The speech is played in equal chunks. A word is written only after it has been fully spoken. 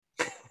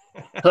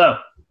Hello,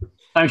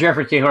 I'm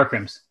Jeffrey K.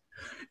 Horcrims.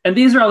 And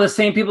these are all the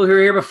same people who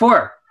were here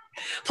before.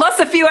 Plus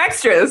a few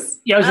extras.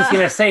 Yeah, I was just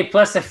going to say,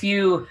 plus a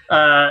few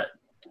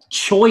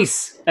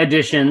choice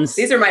additions.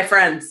 These are my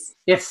friends.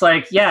 It's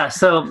like, yeah,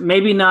 so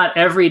maybe not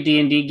every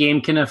D&D game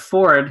can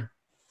afford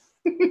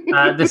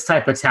this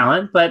type of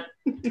talent, but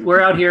we're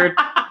out here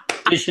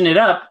dishing it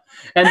up.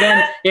 And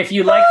then if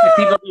you like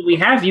the people that we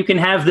have, you can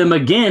have them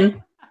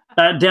again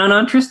down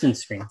on Tristan's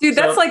screen. Dude,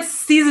 that's like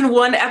season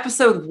 1,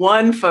 episode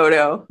 1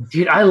 photo.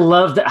 Dude, I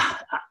love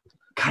that.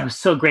 God, it was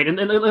so great. And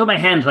look at my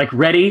hand, like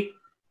ready.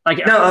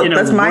 Like no,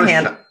 that's my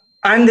hand.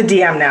 I'm the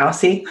DM now,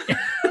 see?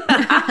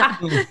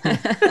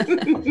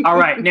 All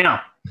right,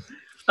 now,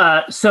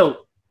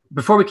 so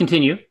before we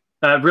continue,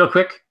 real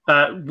quick,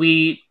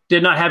 we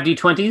did not have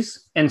D20s,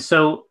 and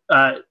so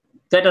that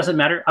doesn't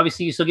matter.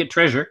 Obviously, you still get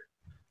treasure,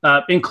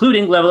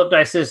 including Level Up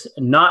Dice's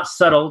Not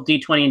Subtle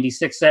D20 and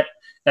D6 set,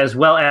 as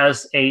well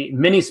as a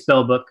mini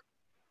spell book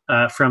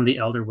from the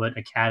Elderwood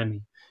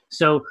Academy.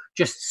 So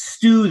just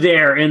stew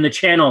there in the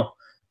channel,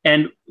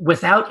 and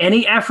without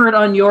any effort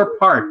on your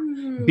part,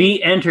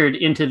 be entered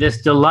into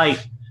this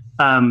delight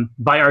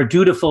by our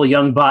dutiful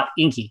young bot,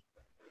 Inky.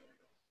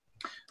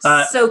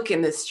 Soak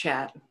in this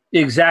chat.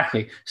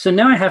 Exactly. So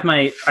now I have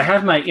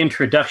my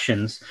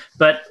introductions,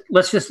 but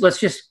let's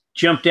just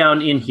jump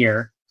down in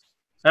here.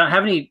 I don't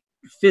have any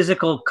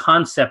physical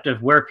concept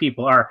of where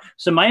people are.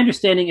 So my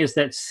understanding is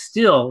that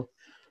Still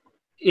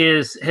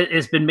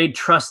has been made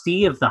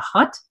trustee of the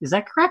hut. Is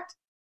that correct?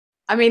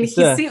 I mean,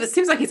 it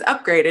seems like he's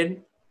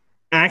upgraded.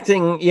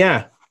 Acting,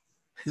 yeah.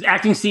 He's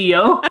acting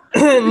CEO?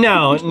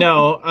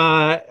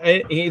 No.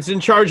 He's in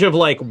charge of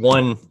like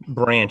one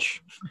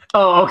branch.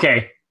 Oh,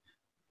 okay.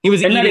 He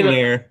was eating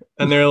there,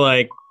 and they're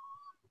like,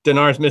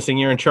 Dinar's missing,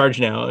 you're in charge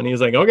now. And he was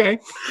like, okay.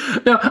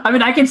 No, I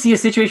mean, I can see a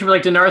situation where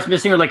like Dinar's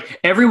missing, or like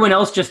everyone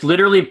else just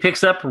literally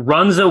picks up,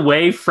 runs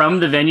away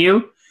from the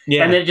venue,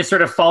 and then it just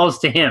sort of falls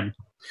to him.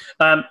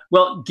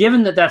 Well,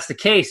 given that that's the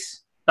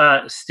case,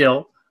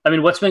 Still, I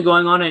mean, what's been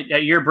going on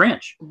at your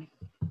branch?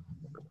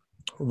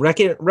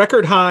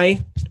 Record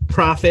high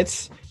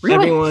profits.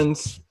 Really?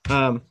 Everyone's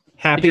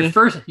happy.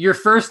 Your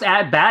first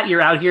at bat,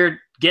 you're out here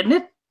getting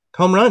it?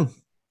 Home run.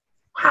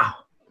 Wow.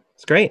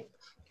 It's great.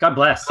 God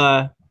bless.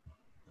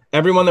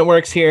 Everyone that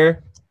works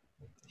here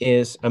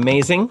is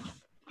amazing,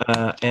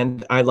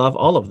 and I love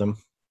all of them.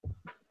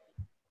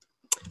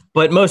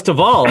 But most of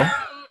all,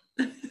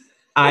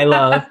 I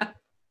love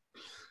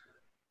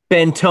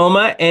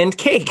Bentoma and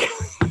cake.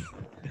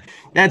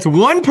 That's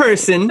one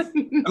person.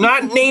 I'm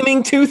not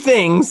naming two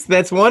things.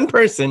 That's one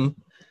person.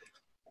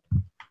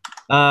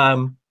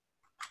 Yeah,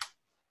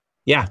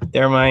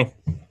 they're my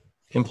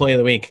employee of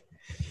the week.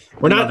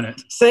 We're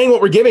not saying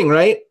what we're giving,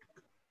 right?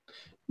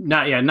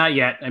 Not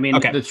yet. I mean,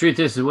 The truth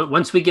is,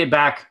 once we get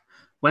back,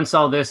 once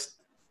all this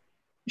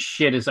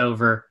shit is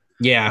over,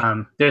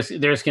 there's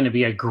going to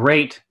be a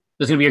great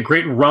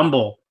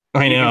rumble.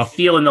 I know. You can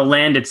feel in the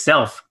land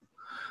itself,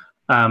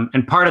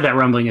 and part of that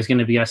rumbling is going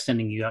to be us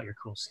sending you out your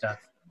cool stuff.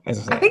 I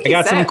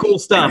got some cool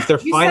stuff. They're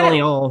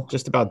finally all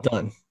just about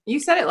done. You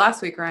said it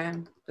last week,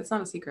 Ryan. It's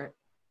not a secret.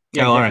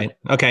 Yeah, all right.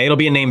 Okay, it'll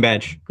be a name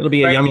badge. It'll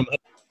be a yummy.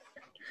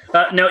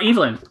 Now,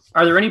 Evelyn,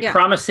 are there any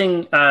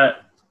promising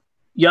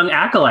young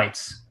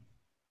acolytes?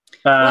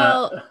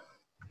 Well,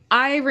 who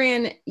I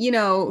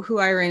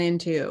ran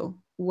into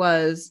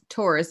was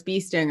Taurus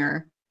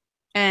Beestinger,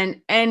 and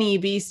any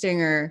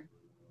Beestinger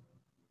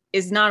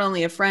is not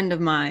only a friend of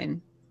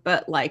mine,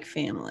 but like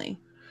family.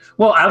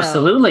 Well,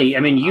 absolutely. I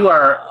mean, you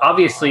are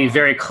obviously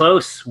very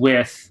close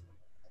with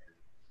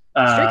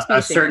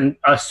a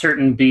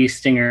certain bee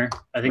stinger.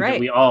 I think that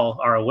we all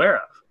are aware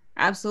of.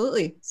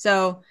 Absolutely.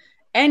 So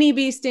any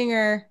bee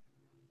stinger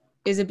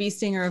is a bee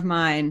stinger of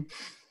mine,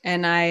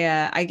 and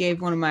I gave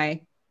one of my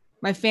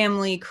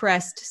family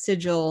crest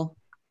sigil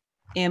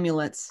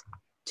amulets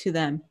to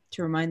them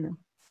to remind them.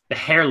 The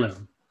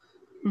heirloom.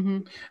 Mm-hmm.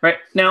 Right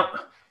now,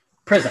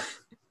 Prism.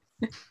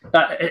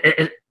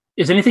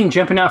 Is anything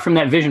jumping out from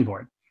that vision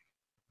board?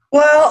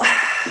 Well,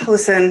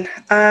 listen,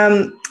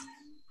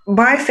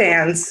 my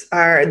fans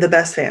are the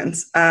best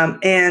fans.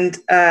 And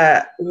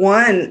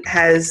one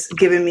has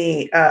given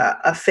me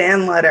a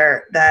fan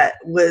letter that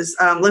was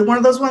like one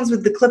of those ones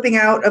with the clipping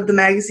out of the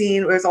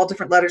magazine where it's all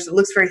different letters. It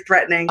looks very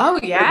threatening. Oh,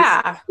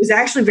 yeah. It was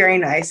actually very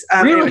nice.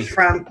 Really? It was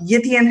from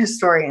Yithian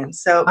Historian.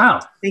 So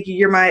thank you.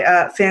 You're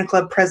my fan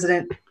club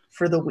president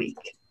for the week.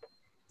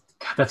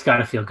 God, that's got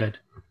to feel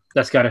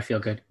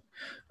good.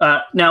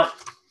 Now,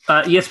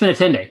 Yasmin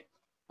Attende.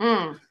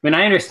 I mean,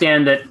 I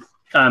understand that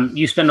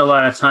you spend a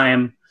lot of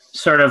time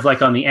sort of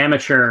like on the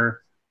amateur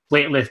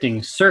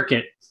weightlifting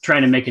circuit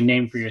trying to make a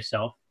name for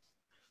yourself.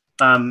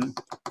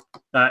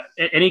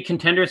 Any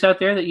contenders out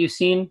there that you've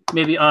seen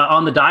maybe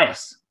on the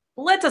dais?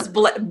 Let us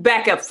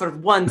back up for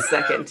 1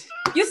 second.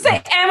 You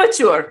say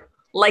amateur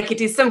like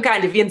it is some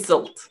kind of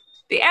insult.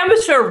 The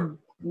amateur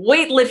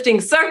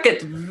weightlifting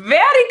circuit,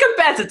 very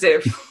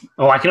competitive.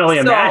 Oh, I can only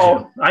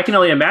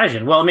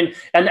imagine. Well, I mean,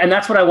 and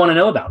that's what I want to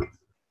know about.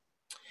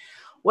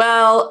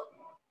 Well,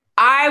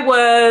 I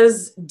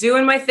was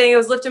doing my thing. I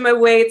was lifting my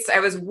weights. I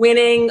was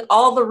winning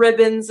all the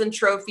ribbons and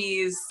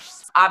trophies,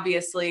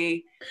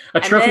 obviously.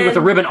 A trophy with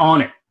a ribbon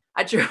on it.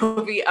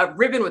 A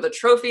ribbon with a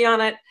trophy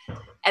on it.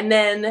 And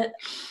then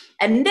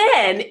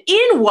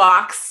in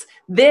walks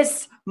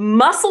this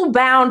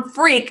muscle-bound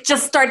freak,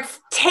 just starts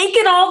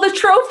taking all the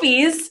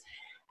trophies.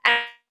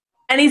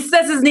 And he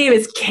says his name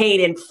is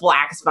Kanan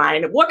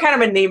Flaxvine. What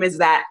kind of a name is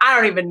that? I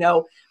don't even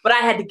know. But I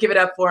had to give it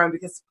up for him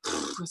because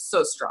it was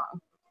so strong.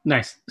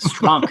 Nice.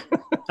 Strong,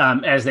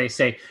 as they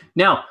say.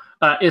 Now,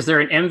 is there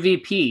an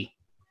MVP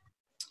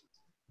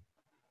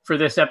for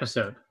this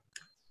episode?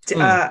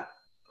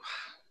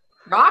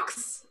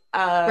 Rocks?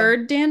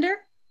 Bird dander?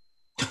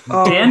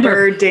 Oh, Dander.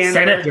 bird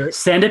dander.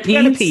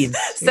 Centipedes.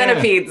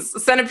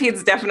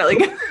 Centipedes definitely.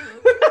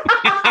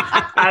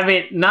 I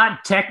mean,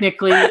 not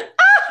technically an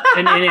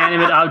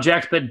inanimate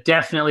object, but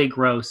definitely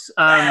gross.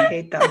 I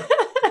hate them.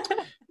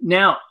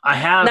 Now, I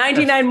have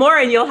 99 more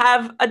and you'll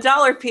have a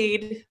dollar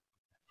peed.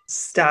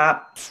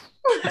 Stop.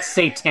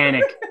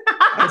 satanic.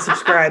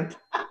 Unsubscribe.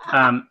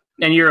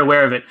 And you're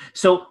aware of it.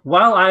 So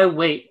while I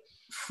wait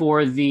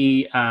for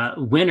the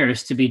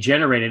winners to be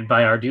generated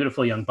by our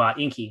beautiful young bot,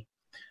 Inky,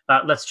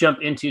 let's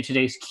jump into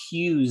today's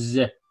cues.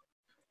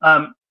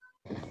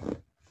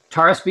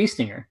 Taurus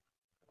Beestinger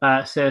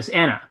says,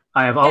 Anna,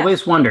 I have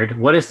always wondered,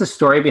 what is the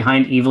story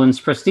behind Evelyn's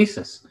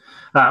prosthesis?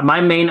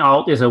 My main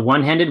alt is a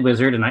one-handed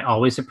wizard, and I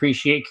always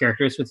appreciate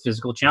characters with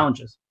physical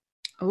challenges.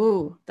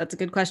 Oh, that's a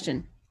good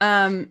question.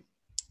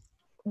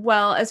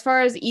 Well, as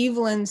far as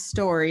Evelyn's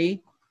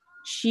story,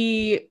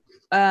 she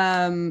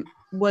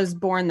was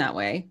born that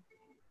way.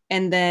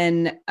 And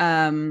then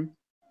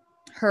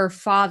her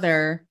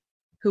father,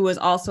 who was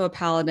also a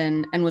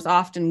paladin and was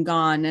often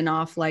gone and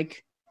off,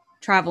 like,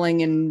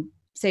 traveling and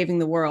saving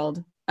the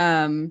world.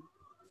 I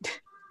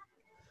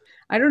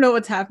don't know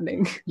what's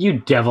happening. You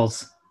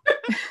devils.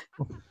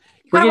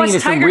 We're getting into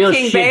some real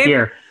King, shit babe.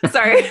 here.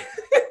 Sorry.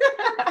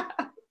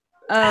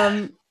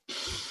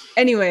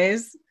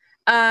 Anyways,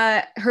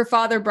 her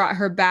father brought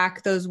her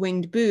back those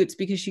winged boots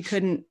because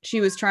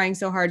she was trying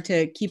so hard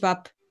to keep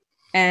up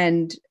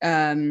and,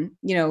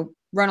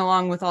 run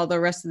along with all the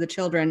rest of the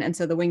children. And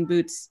so the winged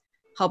boots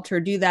helped her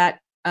do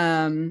that.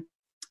 And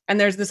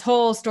there's this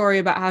whole story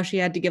about how she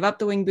had to give up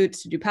the winged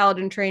boots to do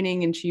paladin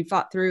training, and she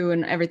fought through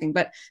and everything.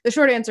 But the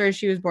short answer is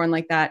she was born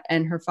like that,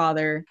 and her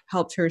father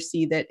helped her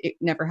see that it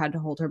never had to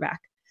hold her back.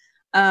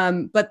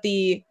 But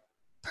the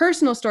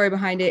personal story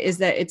behind it is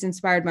that it's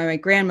inspired by my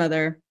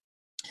grandmother,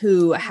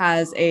 who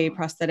has a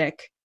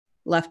prosthetic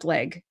left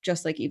leg,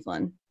 just like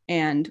Evelyn,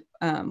 and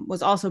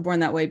was also born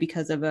that way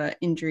because of an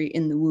injury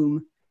in the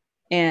womb,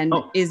 and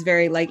is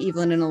very like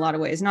Evelyn in a lot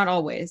of ways. Not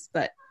always,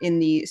 but in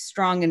the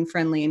strong and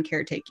friendly and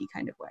caretaky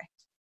kind of way.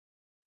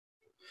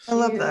 I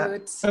love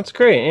that. That's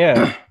great.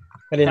 Yeah.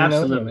 I didn't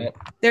Absolutely. know that.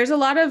 There's a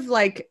lot of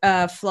like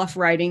fluff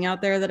writing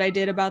out there that I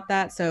did about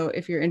that. So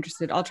if you're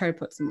interested, I'll try to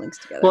put some links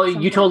together. Well,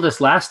 you told us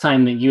last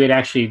time that you had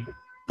actually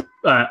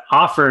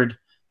offered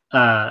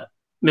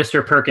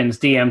Mr. Perkins,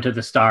 DM to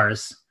the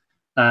stars,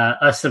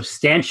 a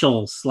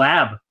substantial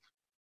slab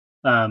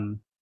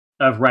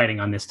of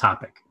writing on this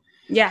topic.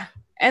 Yeah.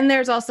 And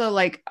there's also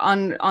like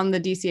on the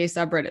DCA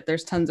subreddit,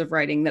 there's tons of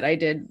writing that I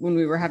did when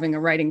we were having a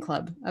writing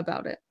club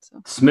about it.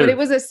 So. Smooth. But it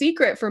was a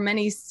secret for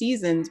many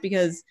seasons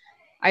because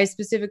I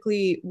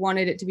specifically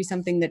wanted it to be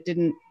something that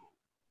didn't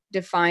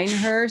define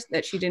her,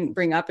 that she didn't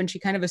bring up, and she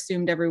kind of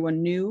assumed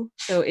everyone knew.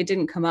 So it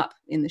didn't come up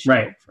in the show.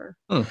 Right.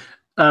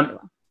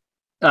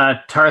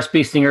 Taurus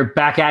Beestinger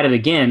back at it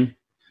again.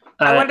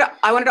 I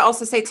wanted to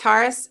also say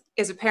Taurus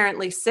is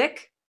apparently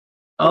sick.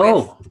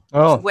 What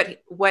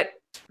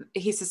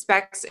he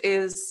suspects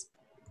is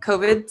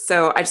COVID.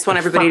 So I just want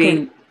everybody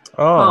to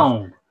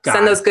God.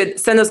 send those good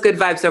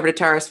vibes over to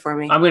Taurus for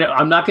me.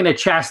 I'm not gonna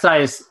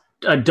chastise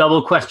a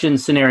double question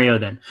scenario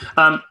then.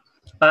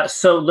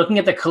 So looking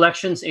at the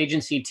collections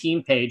agency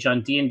team page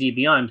on D&D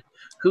Beyond,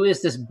 who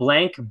is this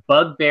blank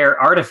bugbear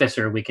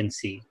artificer we can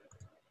see?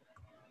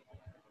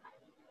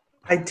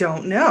 I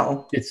don't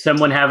know. Does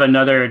someone have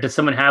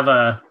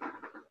a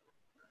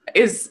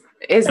Is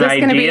this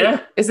going to be?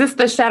 idea? Is this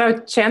the Shadow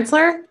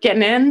Chancellor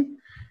getting in?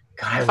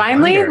 God, I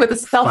Finally, wonder. with a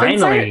self-insert?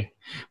 Finally.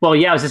 Well,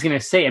 yeah, I was just going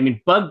to say, I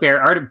mean,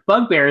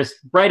 Bugbear is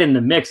right in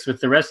the mix with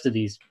the rest of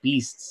these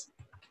beasts.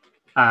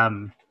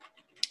 Katya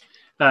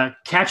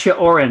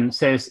Oren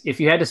says, if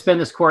you had to spend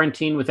this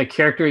quarantine with a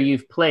character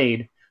you've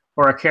played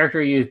or a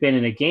character you've been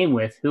in a game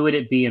with, who would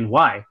it be and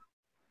why?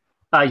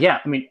 Yeah,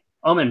 I mean,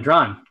 Omen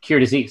Drawn, cure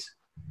disease.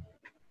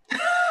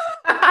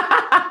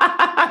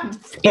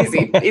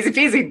 Easy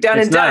peasy, done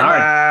It's and not done. hard.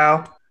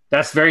 Wow.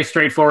 That's a very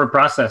straightforward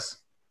process.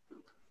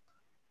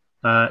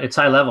 It's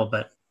high level,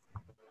 but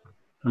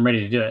I'm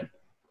ready to do it.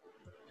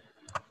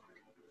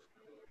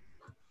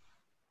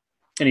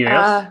 Anybody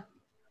else?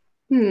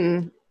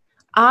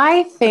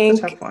 I That's a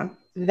think tough one.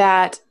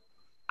 that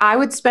I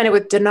would spend it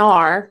with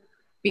Dinar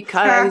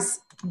because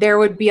there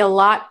would be a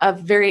lot of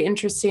very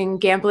interesting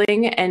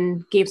gambling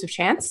and games of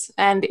chance,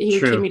 and he'd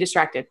True. keep me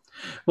distracted.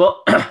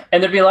 Well,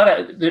 and there'd be a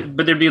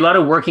lot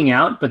of working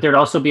out, but there'd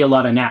also be a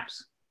lot of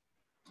naps.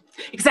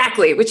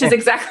 Exactly, which is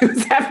exactly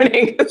what's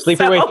happening. Sleep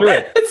your way through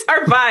it. It's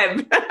our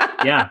vibe.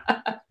 Yeah.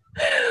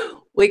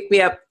 Wake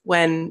me up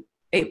when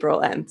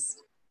April ends.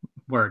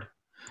 Word.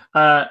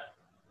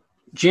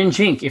 Jin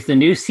Jink, if the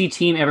new C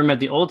team ever met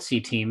the old C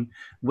team,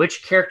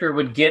 which character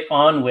would get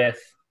on with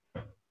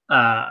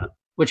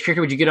which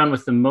character would you get on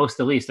with the most,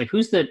 the least? Like who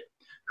is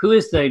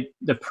the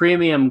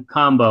premium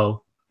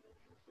combo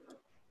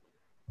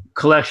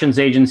collections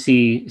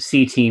agency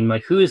C team?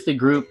 Like who is the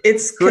group?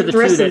 It's who are the two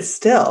Cthulhu that,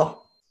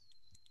 still.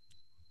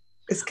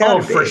 It's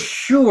gotta be. for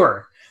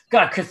sure.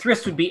 God,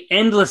 Cthulhu would be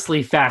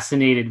endlessly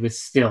fascinated with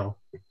Still.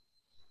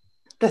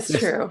 That's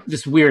true.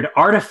 This weird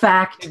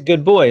artifact.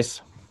 Good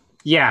boys.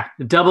 Yeah,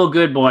 the double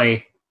good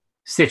boy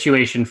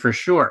situation for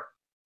sure.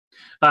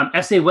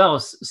 S.A.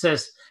 Wells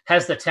says,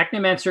 has the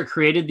Technomancer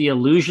created the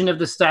illusion of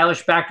the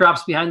stylish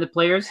backdrops behind the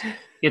players?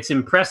 It's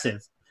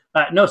impressive.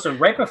 No, so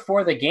right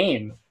before the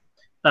game,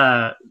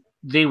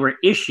 they were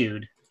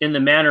issued in the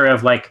manner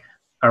of like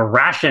a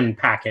ration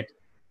packet,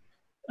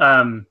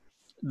 the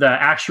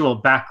actual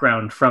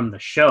background from the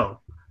show.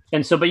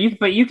 And so, but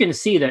you can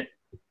see that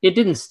it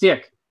didn't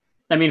stick.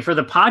 I mean, for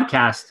the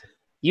podcast,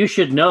 you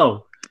should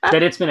know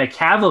that it's been a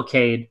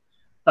cavalcade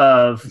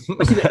of.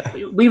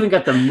 We even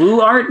got the Moo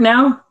art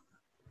now.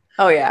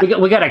 Oh yeah,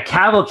 we got a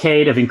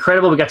cavalcade of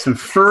incredible. We got some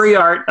furry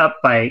art up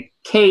by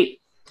Kate.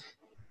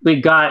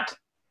 We got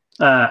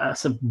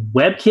some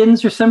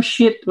Webkins or some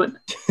shit. What?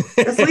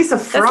 That's Lisa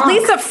Frank. That's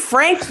Lisa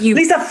Frank. You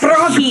Lisa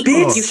Frank,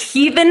 bitch. You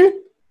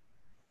heathen.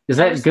 Is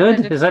that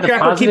good? Is that a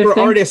Crackle positive Keeper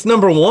thing? artist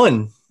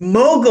 #1.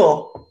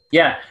 Mogul.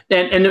 Yeah,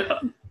 and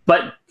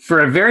but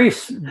for a very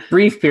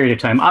brief period of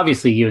time,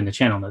 obviously you and the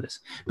channel know this,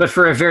 but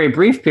for a very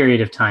brief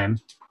period of time,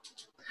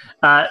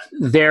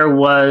 there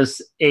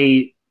was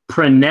a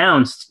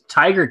pronounced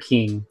Tiger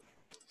King.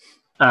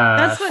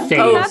 That's what. phase.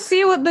 Do you not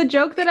see what the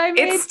joke that I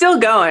made? It's still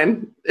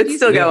going. It's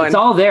still going. It's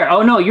all there.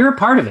 Oh no, you're a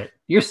part of it.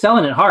 You're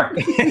selling it hard.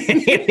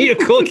 You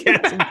cool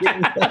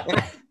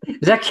cat.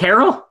 Is that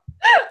Carol?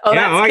 Oh,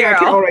 Yeah, that's I got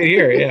Carol right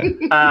here.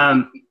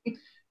 Yeah.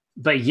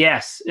 But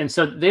yes, and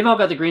so they've all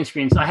got the green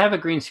screens. I have a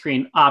green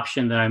screen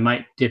option that I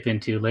might dip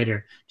into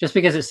later, just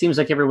because it seems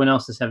like everyone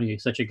else is having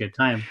such a good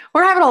time.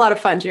 We're having a lot of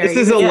fun, Jerry. This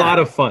is a lot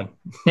of fun.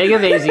 Hey,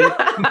 Gavazy.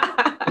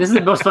 This is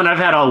the most fun I've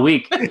had all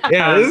week.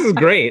 Yeah, this is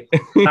great.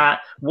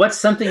 What's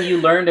something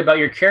you learned about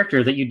your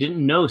character that you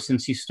didn't know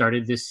since you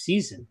started this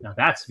season? Now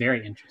that's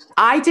very interesting.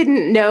 I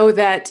didn't know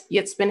that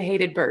Yitzbin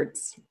hated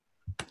birds.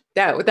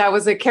 That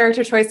was a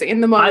character choice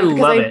in the moment. I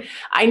love it.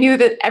 I knew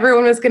that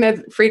everyone was going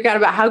to freak out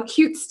about how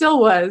cute Still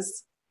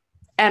was,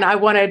 and I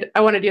wanted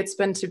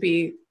Yitzbin to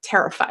be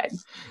terrified.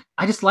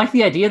 I just like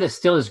the idea that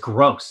Still is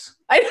gross.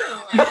 I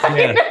know.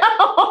 Yeah.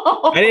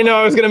 I didn't know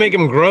I was gonna make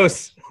him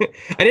gross.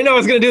 I didn't know I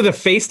was gonna do the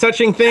face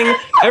touching thing.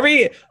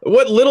 Few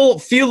little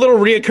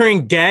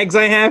reoccurring gags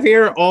I have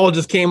here all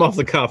just came off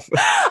the cuff.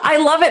 I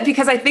love it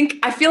because I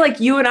feel like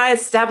you and I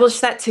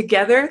established that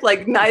together.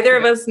 Like neither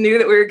of us knew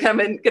that we were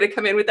going to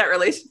come in with that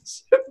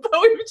relationship, but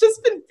we've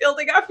just been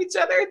building off each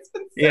other. It's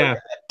been so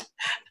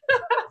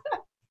good.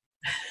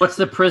 What's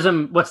the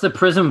prism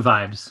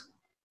vibes?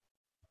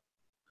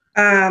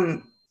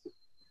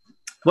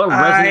 What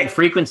resonant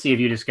frequency have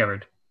you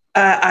discovered?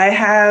 I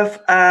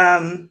have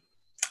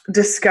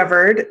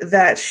discovered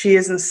that she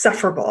is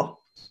insufferable.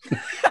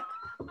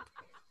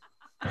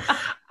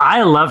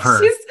 I love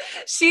her.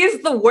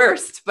 She's the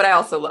worst, but I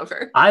also love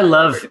her. I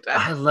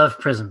love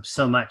Prism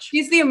so much.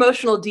 She's the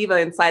emotional diva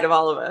inside of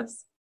all of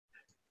us.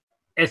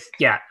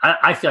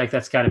 I feel like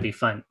that's got to be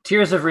fun.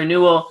 Tears of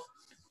Renewal.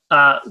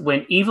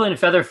 When Evelyn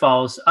Feather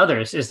falls,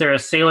 others, is there a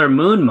Sailor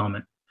Moon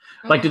moment?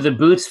 Like, do the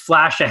boots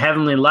flash a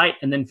heavenly light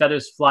and then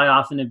feathers fly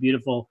off in a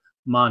beautiful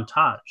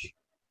montage?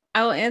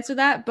 I will answer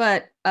that,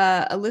 but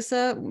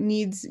Alyssa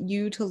needs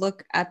you to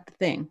look at the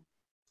thing.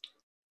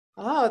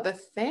 Oh, the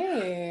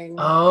thing.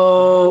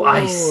 Oh,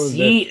 I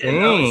see.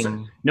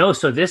 Thing. No,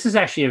 so this is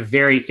actually a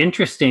very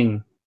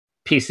interesting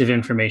piece of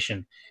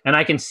information, and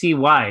I can see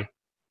why.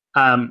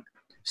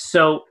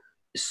 So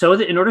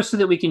that in order so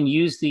that we can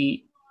use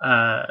the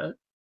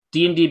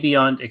D&D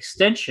Beyond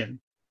extension,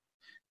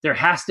 there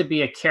has to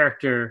be a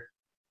character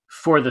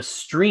for the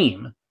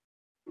stream.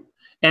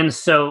 And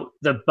so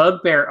the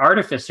Bugbear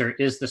Artificer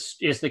is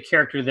the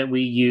character that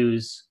we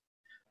use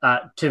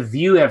to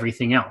view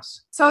everything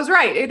else. So I was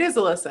right. It is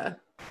Alyssa.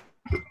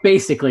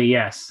 Basically,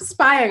 yes.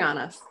 Spying on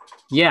us.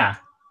 Yeah.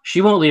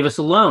 She won't leave us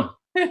alone.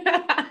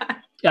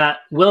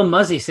 Will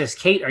Muzzy says,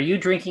 Kate, are you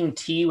drinking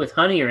tea with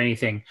honey or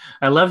anything?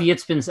 I love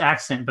Yitzbin's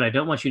accent, but I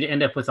don't want you to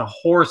end up with a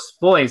hoarse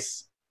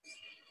voice.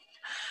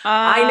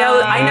 I know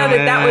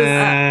that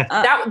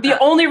was the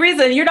only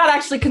reason. You're not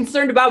actually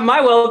concerned about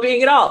my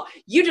well-being at all.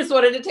 You just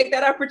wanted to take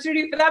that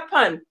opportunity for that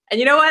pun. And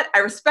you know what? I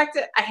respect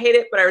it. I hate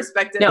it, but I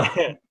respect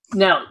it.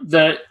 Now,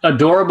 the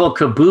adorable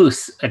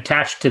caboose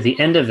attached to the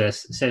end of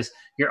this says,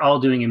 you're all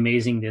doing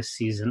amazing this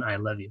season. I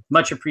love you.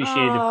 Much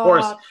appreciated, of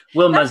course.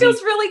 Will Muzzy. That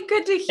feels really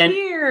good to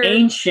hear. An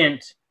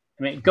ancient,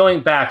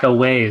 going back a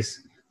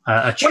ways,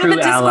 a true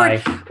ally.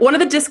 One of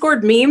the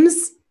Discord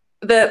memes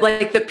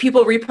that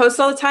people repost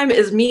all the time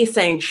is me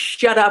saying,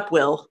 "Shut up,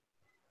 Will."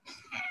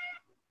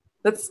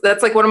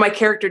 That's like one of my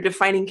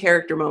defining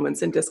character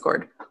moments in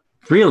Discord.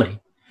 Really?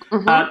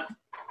 Mhm.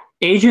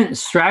 Agent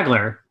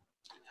Straggler,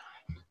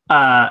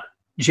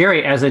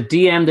 Jerry, as a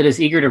DM that is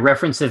eager to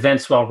reference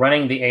events while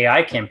running the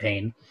AI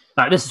campaign,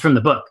 this is from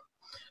the book.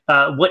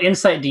 What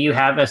insight do you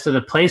have as to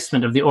the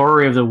placement of the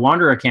Orrery of the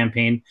Wanderer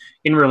campaign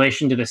in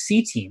relation to the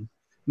C team?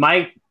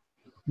 My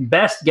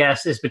best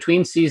guess is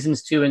between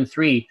seasons 2 and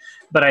 3,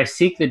 but I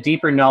seek the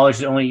deeper knowledge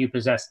that only you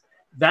possess.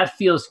 That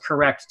feels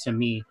correct to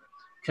me,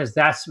 because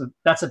that's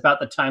about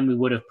the time we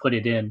would have put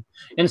it in.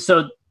 And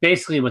so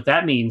basically what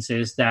that means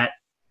is that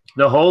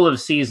the whole of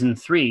season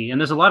 3,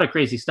 and there's a lot of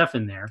crazy stuff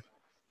in there,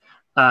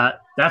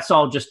 that's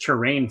all just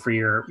terrain for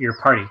your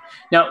party.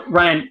 Now,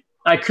 Ryan,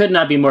 I could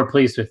not be more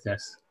pleased with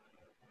this.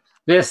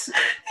 You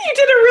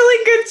did a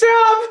really good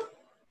job.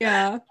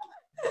 Yeah.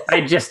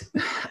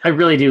 I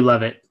really do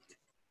love it.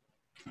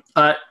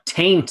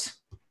 Taint.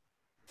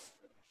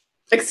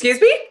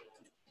 Excuse me?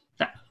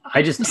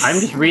 I'm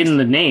just reading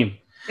the name.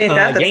 Ain't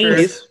that the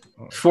Gaines,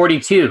 truth?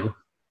 42,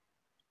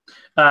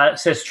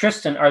 says,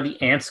 Tristan, are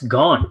the ants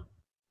gone?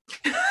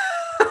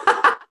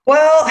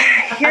 Well,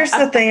 here's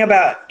the thing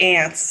about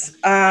ants.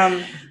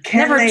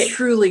 Never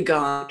truly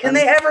gone. Can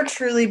they ever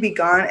truly be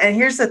gone? And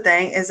here's the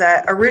thing is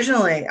that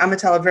originally, I'm going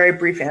to tell a very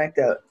brief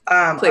anecdote.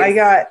 I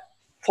got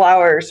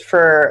flowers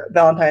for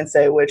Valentine's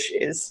Day, which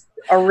is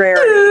a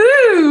rarity.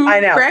 Ooh, I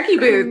know. Cracky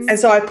boots. And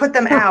so I put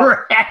them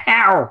out.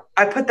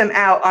 I put them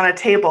out on a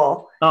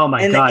table. Oh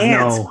my and God, the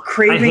ants, no.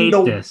 craving I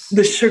hate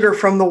the sugar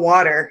from the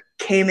water,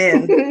 came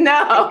in.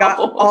 No. Got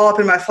all up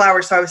in my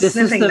flowers. So I was This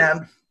is sniffing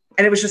them.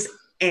 And it was just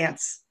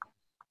ants.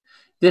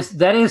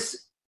 That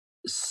is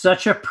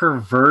such a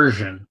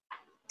perversion.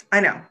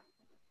 I know.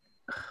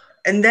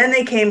 And then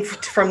they came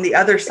from the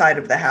other side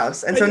of the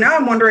house. And so now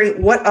I'm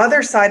wondering what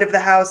other side of the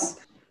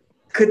house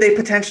could they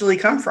potentially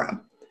come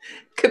from?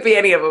 Could be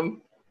any of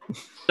them.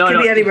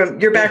 Could be any of them.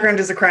 Your background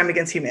is a crime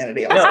against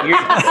humanity. No,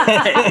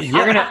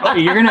 you're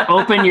gonna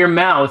open your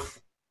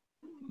mouth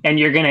and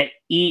you're gonna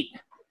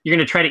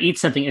try to eat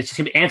something. It's just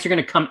gonna be ants are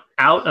gonna come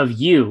out of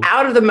you.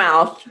 Out of the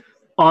mouth.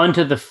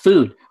 Onto the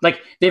food.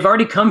 Like they've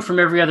already come from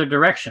every other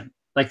direction.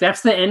 Like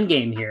that's the end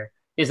game here,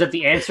 is that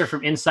the ants are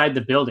from inside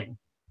the building.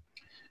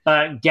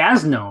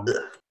 Gaznome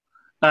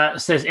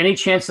says, any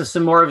chance of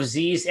some more of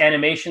Z's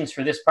animations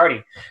for this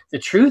party? The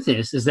truth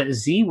is that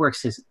Z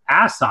works his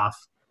ass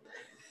off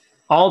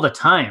all the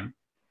time,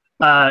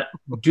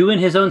 doing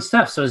his own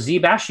stuff. So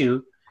Z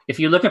Bashu, if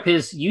you look up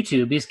his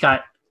YouTube, he's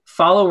got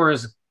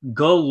followers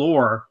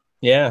galore.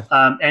 Yeah.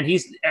 And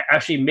he's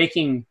actually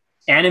making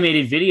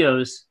animated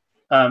videos.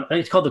 I think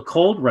it's called The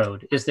Cold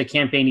Road is the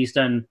campaign he's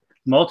done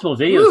multiple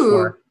videos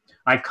for.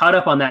 I caught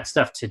up on that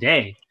stuff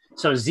today.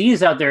 So Z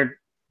is out there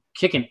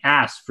kicking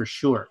ass for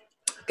sure.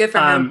 Good for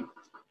him.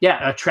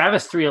 Yeah,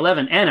 Travis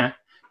 311. Anna,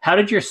 how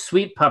did your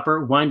sweet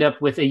pupper wind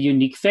up with a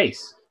unique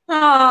face?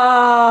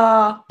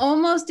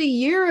 Almost a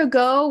year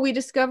ago, we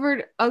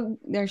discovered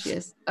there she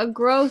is, a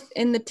growth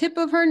in the tip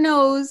of her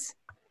nose,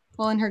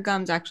 well, in her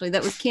gums actually,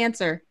 that was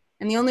cancer.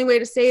 And the only way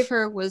to save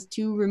her was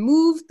to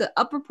remove the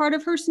upper part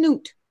of her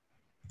snoot.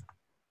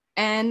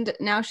 And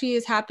now she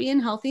is happy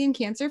and healthy and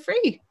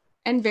cancer-free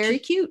and very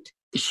cute.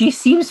 She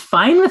seems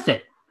fine with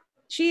it.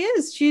 She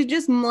is. She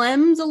just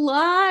mlems a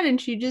lot and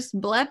she just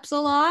bleps a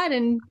lot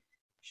and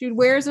she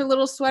wears her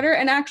little sweater.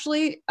 And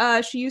actually,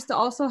 she used to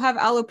also have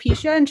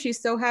alopecia and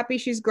she's so happy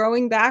she's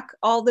growing back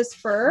all this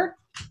fur.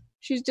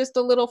 She's just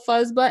a little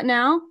fuzz butt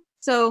now.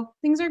 So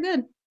things are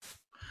good.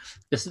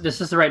 This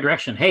is the right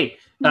direction. Hey,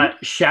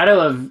 Shadow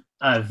of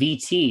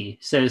VT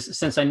says,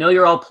 since I know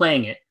you're all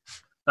playing it,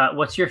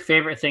 what's your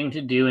favorite thing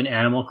to do in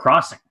Animal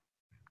Crossing?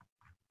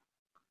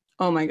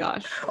 Oh my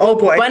gosh. Oh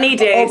boy. Bunny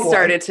Day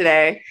started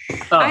today.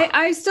 Oh.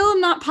 I still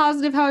am not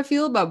positive how I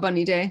feel about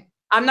Bunny Day.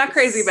 I'm not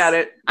crazy about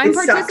it. I'm It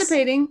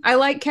participating. I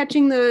like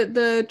catching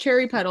the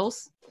cherry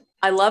petals.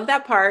 I love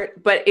that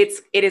part, but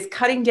it is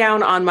cutting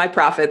down on my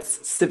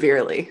profits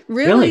severely.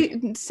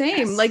 Really?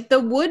 Same. Like the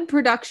wood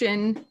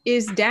production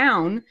is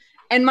down.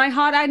 And my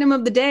hot item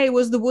of the day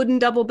was the wooden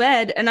double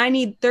bed. And I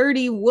need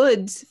 30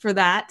 woods for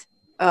that.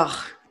 Ugh.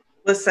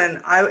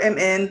 Listen, I am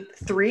in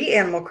 3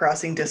 Animal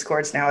Crossing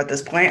Discords now at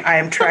this point. I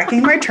am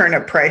tracking my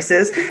turnip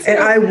prices, and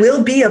I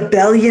will be a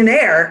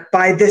billionaire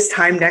by this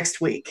time next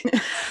week.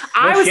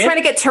 I was trying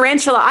to get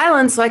Tarantula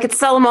Island so I could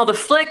sell them all to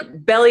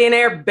Flick.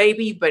 Billionaire,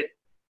 baby, but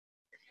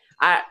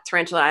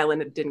Tarantula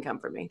Island didn't come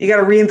for me. You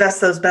got to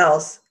reinvest those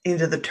bells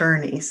into the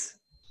turnies.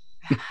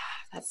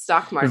 That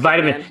stock market,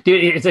 Vitamin, man.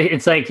 dude,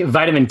 it's like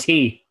vitamin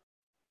T.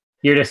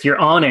 You're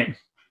on it,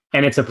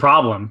 and it's a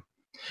problem.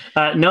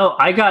 No,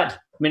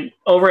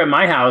 over at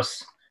my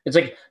house,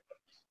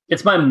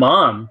 it's my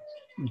mom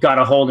got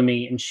a hold of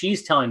me and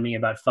she's telling me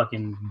about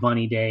fucking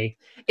Bunny Day.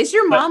 Is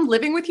your mom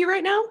living with you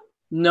right now?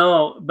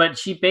 No, but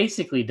she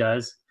basically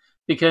does,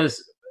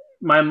 because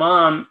my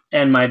mom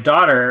and my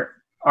daughter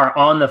are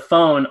on the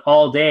phone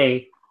all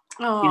day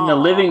in the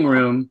living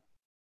room,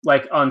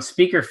 like on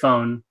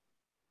speakerphone.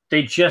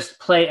 They just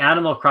play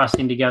Animal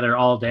Crossing together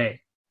all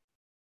day.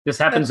 This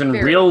happens in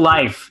real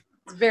life.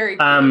 It's very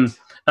cute.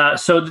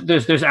 So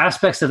there's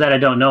aspects of that I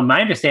don't know.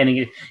 My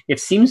understanding, it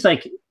seems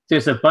like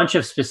there's a bunch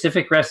of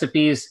specific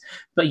recipes,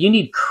 but you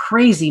need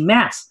crazy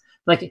mats.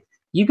 Like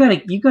you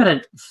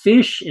gotta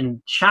fish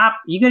and chop.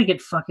 You gotta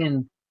get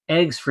fucking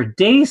eggs for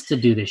days to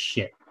do this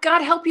shit.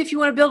 God help you if you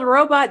want to build a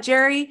robot,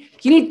 Jerry.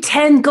 You need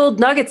 10 gold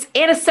nuggets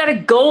and a set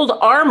of gold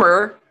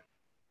armor.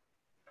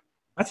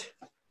 What?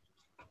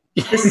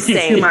 This is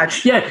too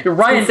much. Yeah,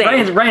 Ryan's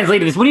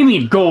leading this. What do you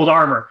mean gold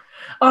armor?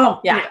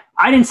 Oh, Yeah.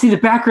 I didn't see the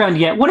background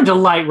yet. What a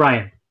delight,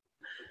 Ryan.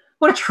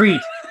 What a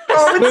treat.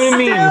 Oh, What it it's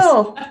means.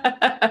 still.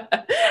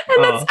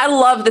 And I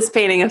love this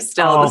painting of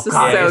Still. This is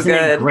God, so isn't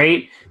good. it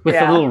great with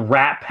Yeah. the little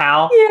rat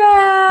pal?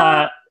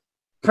 Yeah.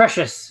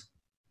 Precious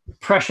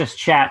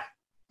chat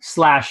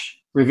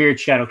 / revered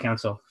shadow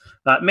council.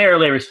 May our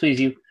labors please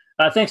you.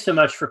 Thanks so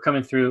much for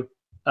coming through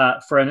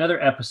for another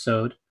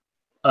episode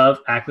of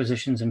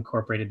Acquisitions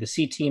Incorporated, the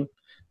C Team.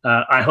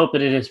 I hope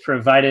that it has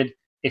provided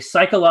a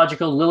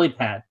psychological lily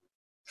pad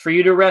for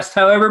you to rest,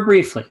 however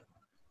briefly,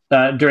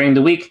 during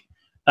the week.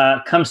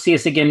 Come see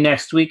us again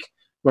next week,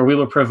 where we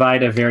will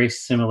provide a very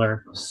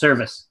similar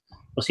service.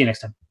 We'll see you next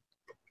time.